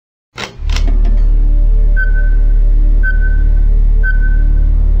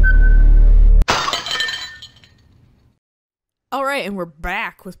right, and we're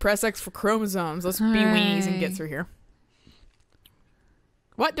back with Press X for chromosomes. Let's be weenies and get through here.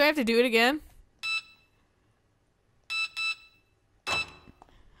 What? Do I have to do it again?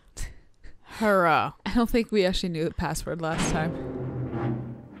 Hurrah. I don't think we actually knew the password last time.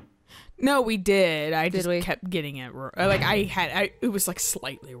 No, we did. I just kept getting it wrong. Like, it was like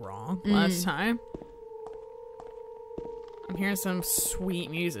slightly wrong last time. I'm hearing some sweet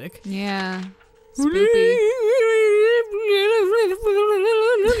music. Yeah. Spoopy.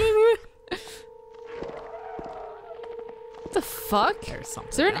 What the fuck? Is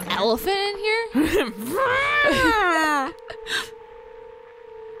there an elephant in here?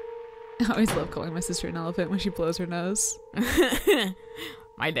 I always love calling my sister an elephant when she blows her nose.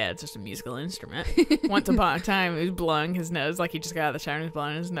 My dad's just a musical instrument. Once upon a time, he was blowing his nose like he just got out of the shower and he was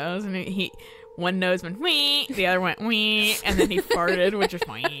blowing his nose. And he one nose went wee, the other went wee, and then he farted, which was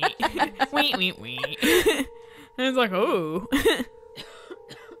wee, wee, wee, wee. And it's like, oh.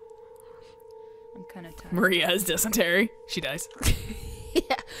 I'm kind of tired. Maria has dysentery. She dies.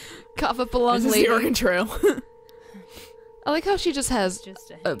 Yeah. Cough up a lung This is the Oregon Trail. I like how she just has Just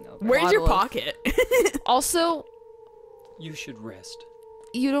a hangover. Where's your pocket? Also, You should rest.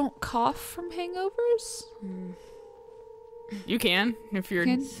 you don't cough from hangovers? You can, if you're...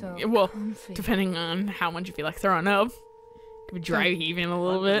 So well, comfy. depending on how much you feel like throwing up. Could be dry heaving a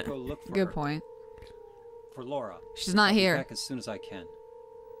little bit. Go look for Good her. point. For Laura. She's not I'll be here. back as soon as I can.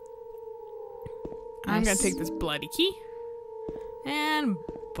 I'm gonna Nice. take this bloody key. And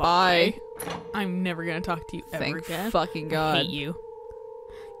bye. I'm never gonna talk to you ever Thank again. fucking I God. hate you.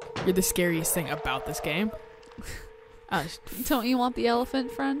 You're the scariest thing about this game. Don't you want the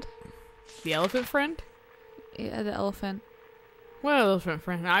elephant friend? The elephant friend? Yeah, the elephant. What elephant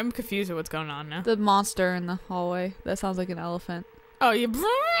friend? I'm confused with what's going on now. The monster in the hallway. That sounds like an elephant. Oh, you...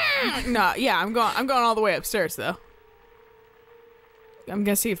 No, yeah, I'm going all the way upstairs, though. I'm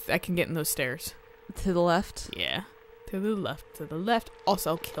gonna see if I can get in those stairs. To the left. Yeah. To the left, to the left.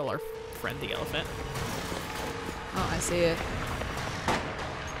 Also, kill our friend, the elephant. Oh, I see it.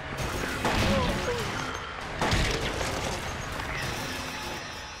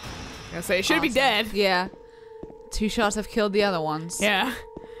 I was gonna say, it should be Awesome. dead. Yeah. 2 shots have killed the other ones. Yeah.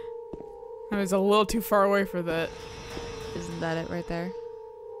 I was a little too far away for that. Isn't that it right there?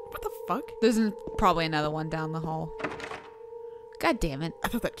 What the fuck? There's probably another one down the hall. God damn it. I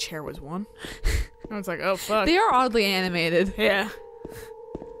thought that chair was one. I was like, oh fuck. They are oddly animated. Yeah.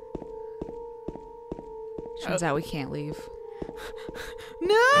 Turns out we can't leave.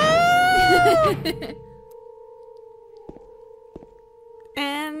 No!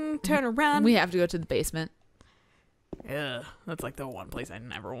 And turn around. We have to go to the basement. Ugh, that's like the one place I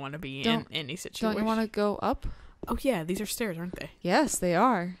never want to be Don't- in any situation. Don't you want to go up? Oh yeah, these are stairs, aren't they? Yes, they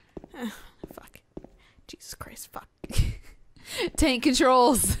are. Fuck. Jesus Christ, fuck. Tank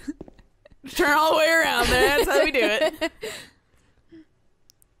controls. Turn all the way around there. That's how we do it.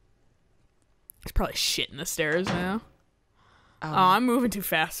 There's probably shit in the stairs now. Oh, I'm moving too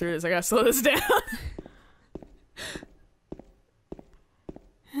fast through this. I gotta slow this down.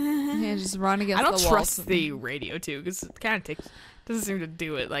 Yeah, just run against I don't the wall. trust the radio too, because it kind of doesn't seem to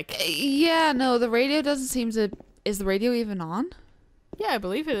do it. Like, Yeah, no, the radio doesn't seem to... Is the radio even on? yeah, I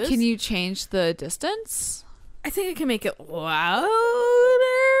believe it is. Can you change the distance? I think I can make it louder.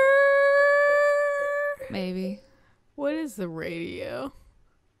 Maybe. What is the radio?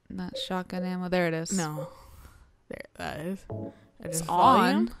 Not shotgun ammo. There it is. No. There, that is. It's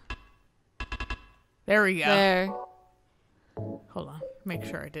on. There we go. There. Hold on. Make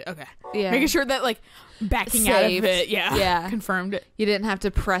sure I did. Okay. Yeah. Making sure that, like, backing out of Saved. it. Yeah. Yeah. Confirmed it. You didn't have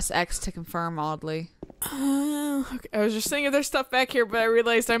to press X to confirm, oddly. Okay. I was just thinking there's stuff back here, but I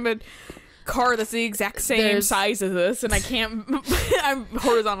realized I'm a car that's the exact same size as this, and I can't... I'm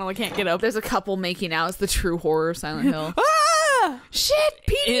horizontal. I can't get up. There's a couple making out. It's the true horror of Silent Hill. Ah! Shit!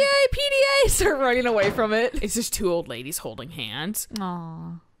 PDA! PDA! Start running away from it. It's just 2 old ladies holding hands.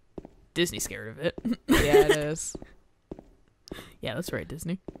 Aw. Disney's scared of it. Yeah, it is. Yeah, that's right,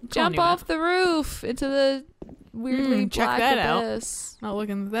 Disney. I'm telling Jump you, off the roof into the weirdly check black that out. abyss. Not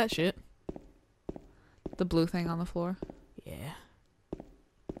looking at that shit. The blue thing on the floor. Yeah.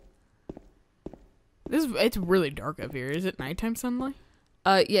 It's really dark up here. Is it nighttime sunlight?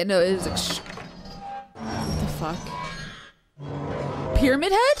 Yeah, no, it is. What the fuck?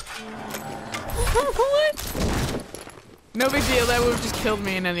 Pyramid Head? What? No big deal. That would have just killed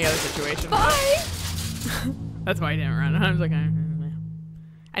me in any other situation. Bye. That's why I didn't run. I was like,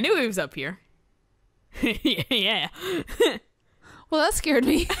 I knew he was up here. Yeah. Well, that scared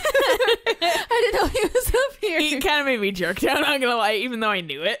me. I didn't know he was up here. It kind of made me jerk. I'm not gonna lie, even though I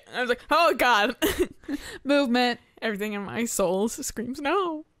knew it. I was like, oh god. Movement. Everything in my soul screams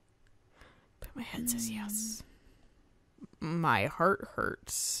no. But my head says yes. My heart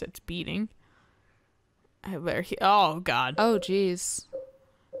hurts. It's beating. Oh god. Oh jeez.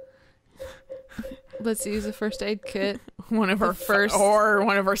 Let's use a first aid kit. One of our first or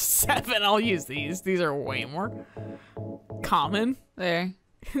one of our 7. I'll use these. These are way more common. There.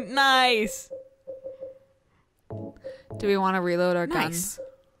 Nice. Do we want to reload our guns?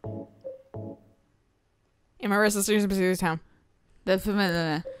 In my restless dreams of Pacific Town.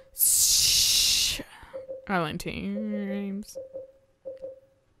 Shh. Island teams.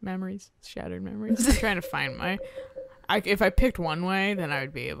 Memories. Shattered memories. I'm trying to find my... if I picked one way, then I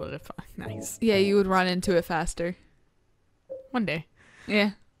would be able to find... Nice. Yeah, you would run into it faster. One day.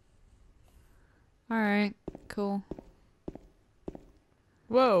 Yeah. Alright. Cool.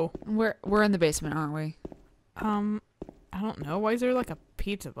 Whoa. We're in the basement, aren't we? I don't know. Why is there like a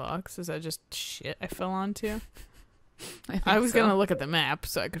pizza box? Is that just shit I fell onto? I was gonna look at the map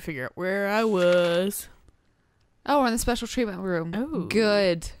so I could figure out where I was. Oh, we're in the special treatment room. Oh.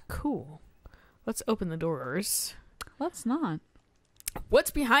 Good. Cool. Let's open the doors. Let's not.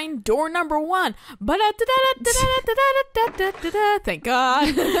 What's behind door number 1? Thank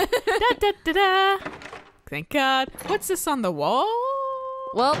God. Thank God. What's this on the wall?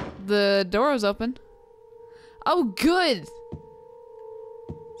 Well, the door was open. Oh, good.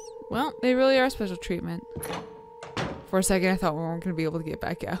 Well, they really are special treatment. For a second, I thought we weren't going to be able to get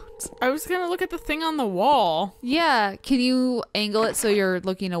back out. I was going to look at the thing on the wall. Yeah. Can you angle it so you're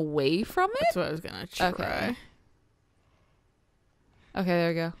looking away from it? That's what I was going to try. Okay, there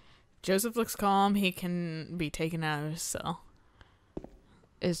we go. Joseph looks calm. He can be taken out of his cell.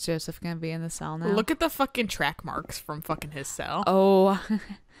 Is Joseph going to be in the cell now? Look at the fucking track marks from fucking his cell. Oh,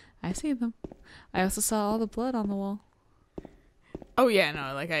 I see them. I also saw all the blood on the wall. Oh, yeah,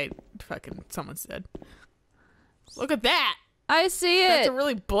 no, like someone's dead. Look at that! I see it! That's a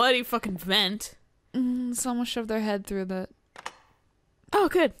really bloody fucking vent. Someone shoved their head through the... Oh,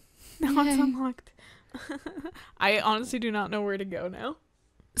 good. Now Yay. it's unlocked. I honestly do not know where to go now.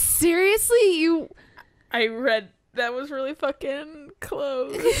 Seriously? I read that was really fucking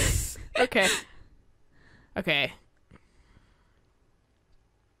close. Okay. Okay,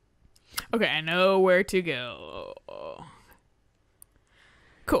 I know where to go.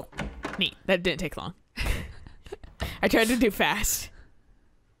 Cool. Neat. That didn't take long. I tried to do fast.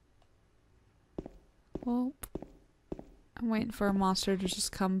 Well, I'm waiting for a monster to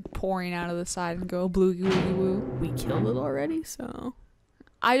just come pouring out of the side and go bloogie woogie woo. We killed it already, so...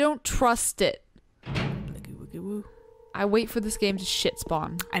 I don't trust it. Bloogie woogie woo. I wait for this game to shit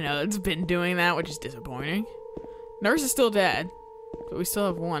spawn. I know, it's been doing that, which is disappointing. Nurse is still dead, but we still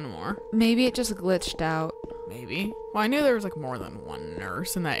have one more. Maybe it just glitched out. Maybe. Well, I knew there was like more than one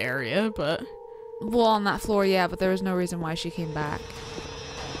nurse in that area, but... Well, on that floor, yeah, but there was no reason why she came back.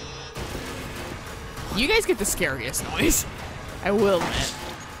 You guys get the scariest noise. I will admit.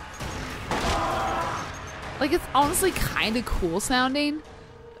 Like, it's honestly kind of cool sounding,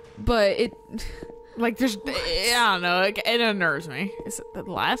 but it... Like, there's... I don't know. Like, it unnerves me. Is it the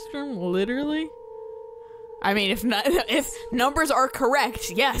last room, literally? I mean, if numbers are correct,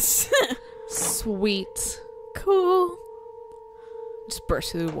 yes. Sweet. Cool. Just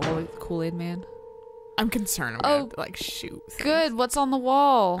burst through the wall like the Kool-Aid man. I'm concerned I'm gonna have to, like, shoot things. Good. What's on the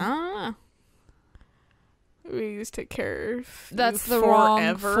wall? I don't know. We just take care of That's you the wrong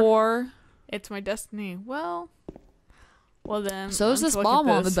forever. 4. It's my destiny. Well then. So is let's this look at bomb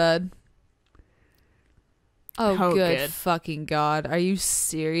on the this. bed. Oh, good, good. fucking God. Are you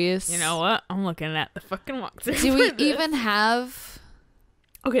serious? You know what? I'm looking at the fucking walkthrough. Do we for this. even have...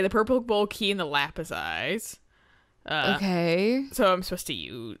 Okay, the purple bowl key and the lapis eyes. Okay. So I'm supposed to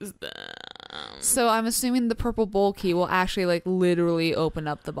use them. So I'm assuming the purple bowl key will actually, like, literally open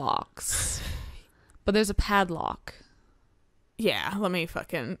up the box. But there's a padlock. Yeah, let me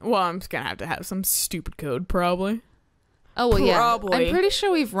well, I'm just gonna have to have some stupid code, probably. Oh, well, yeah. Probably. I'm pretty sure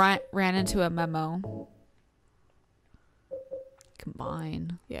we've ran into a memo.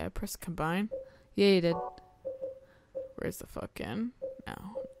 Combine. Yeah, I pressed combine. Yeah, you did. Where's the fucking... No.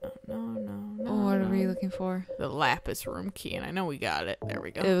 What are we looking for? The lapis room key, and I know we got it. There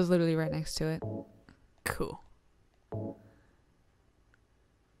we go. It was literally right next to it. Cool.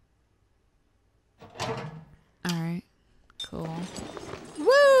 Alright. Cool.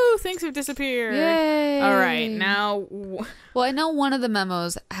 Woo! Things have disappeared. Yay! All right, now... Well, I know one of the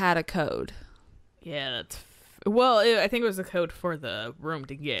memos had a code. Yeah, that's... Well, I think it was the code for the room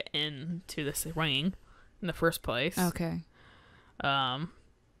to get into this ring in the first place. Okay.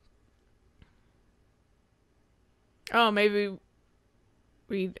 Oh, maybe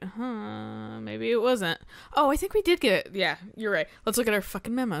maybe it wasn't. Oh, I think we did get it. Yeah, you're right. Let's look at our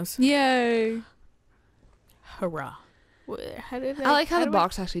fucking memos. Yay. Hurrah. I like how the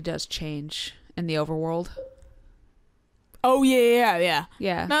box actually does change in the overworld. Oh, yeah.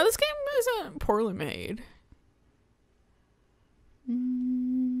 Yeah. No, this game isn't poorly made.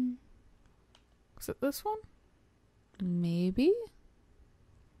 Was it this one? Maybe?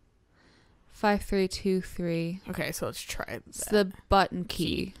 5323. Okay, so let's try that. It's the button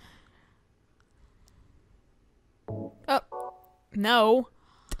key. Oh, no.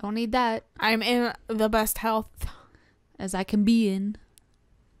 Don't need that. I'm in the best health. As I can be in.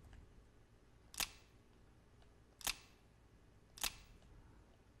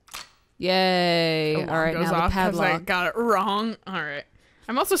 Yay. Alarm Alright, goes now the off 'cause I padlock. got it wrong. Alright.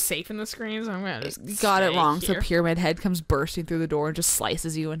 I'm also safe in the screen, so I'm gonna just Got it stay wrong, so here. Pyramid Head comes bursting through the door and just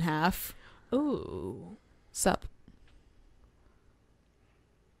slices you in half. Ooh. Sup?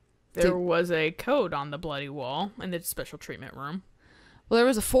 There was a code on the bloody wall in the special treatment room. Well, there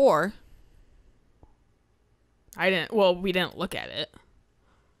was a 4. We didn't look at it.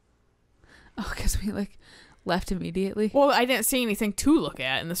 Oh, because we, left immediately? Well, I didn't see anything to look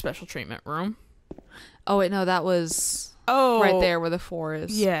at in the special treatment room. Oh, wait, no, that was right there where the 4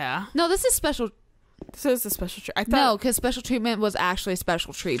 is. Yeah. No, this is special. This is the special treatment. No, because special treatment was actually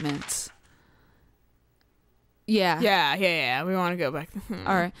special treatment. Yeah. Yeah. We want to go back.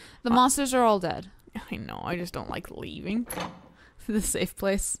 All right. The monsters are all dead. I know. I just don't like leaving. The safe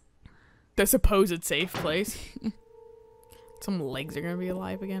place. The supposed safe place. Some legs are going to be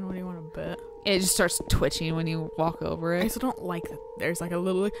alive again. What do you want to bet? It just starts twitching when you walk over I it. also don't like that there's like a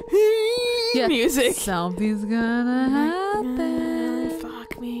little Yeah. music. Something's gonna happen.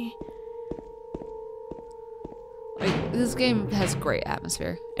 Fuck me. This game has great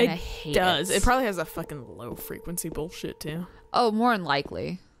atmosphere. And I hate Does. it. It probably has a fucking low frequency bullshit too. Oh, more than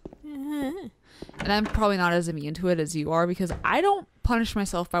likely. And I'm probably not as immune to it as you are because I don't punish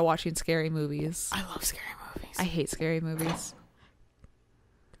myself by watching scary movies. I love scary movies. I hate scary movies.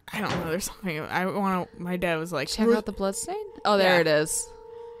 I don't know. There's something I want to. My dad was like, Check out the bloodstain. Oh, there Yeah. it is.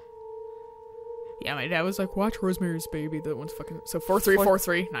 Yeah, my dad was like, watch Rosemary's Baby. That one's fucking. So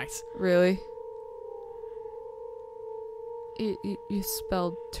 4343. Nice. Really? You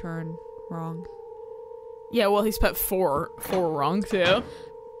spelled turn wrong. Yeah, well, he spelled four wrong too.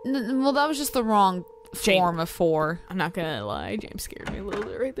 Well, that was just the wrong form of 4. I'm not gonna lie, James scared me a little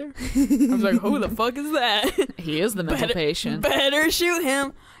bit right there. I was like, who the fuck is that? He is the mental patient. Better shoot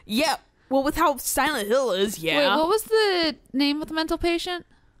him. Yeah. Well, with how Silent Hill is, yeah. Wait, what was the name of the mental patient?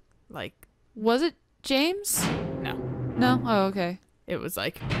 Like, Was it James? no. No? Oh, okay. It was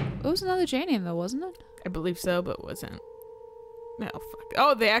like, It was another J name, though, wasn't it? I believe so, but wasn't. No, fuck.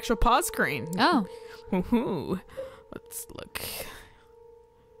 Oh, the actual pause screen. Oh. Woohoo. Let's look.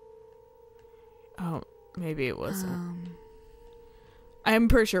 Oh, maybe it wasn't. I'm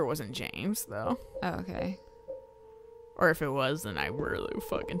pretty sure it wasn't James, though. Oh, okay. Or if it was, then I really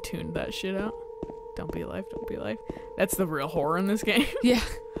fucking tuned that shit out. Don't be alive, don't be alive. That's the real horror in this game. Yeah.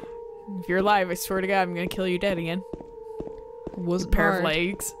 If you're alive, I swear to God, I'm gonna kill you dead again. Wasn't Pair hard. of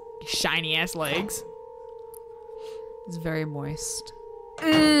legs. Shiny ass legs. It's very moist.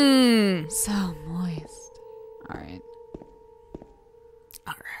 Mmm. So moist. All right.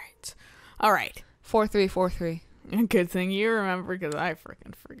 Alright. 4343. Good thing you remember because I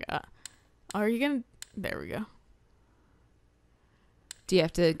freaking forgot. Are you gonna. There we go. Do you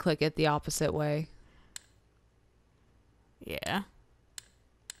have to click it the opposite way? Yeah.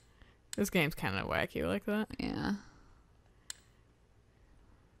 This game's kind of wacky like that. Yeah.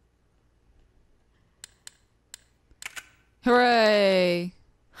 Hooray!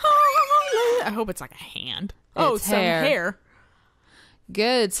 I hope it's like a hand. It's some hair.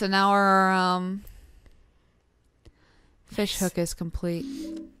 Good. So now our fish hook is complete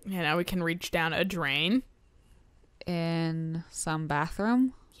Yeah, now we can reach down a drain. in some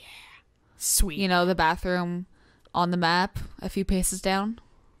bathroom. Sweet. You know, the bathroom on the map a few paces down.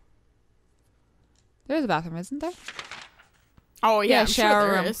 There's a bathroom, isn't there? Oh, yeah, Yeah, I'm shower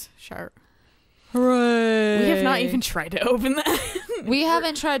sure there room. is. Shower. Hooray! We have not even tried to open that. We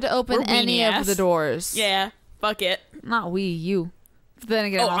haven't tried to open We're any weenie of ass. the doors. Yeah, fuck it. Not we, you. But then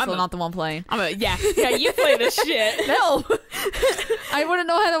again, Oh, I'm also I'm a- not the one playing. Yeah, you play this shit. No! I wouldn't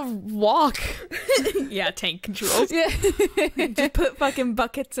know how to walk. Yeah, tank controls. Yeah. Just put fucking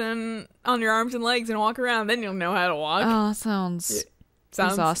buckets on your arms and legs and walk around, then you'll know how to walk. Oh, sounds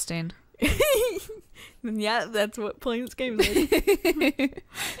Sounds exhausting. Yeah, that's what playing this game is like.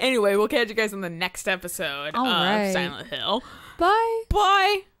 Anyway, we'll catch you guys on the next episode All right. of Silent Hill. Bye.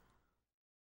 Bye!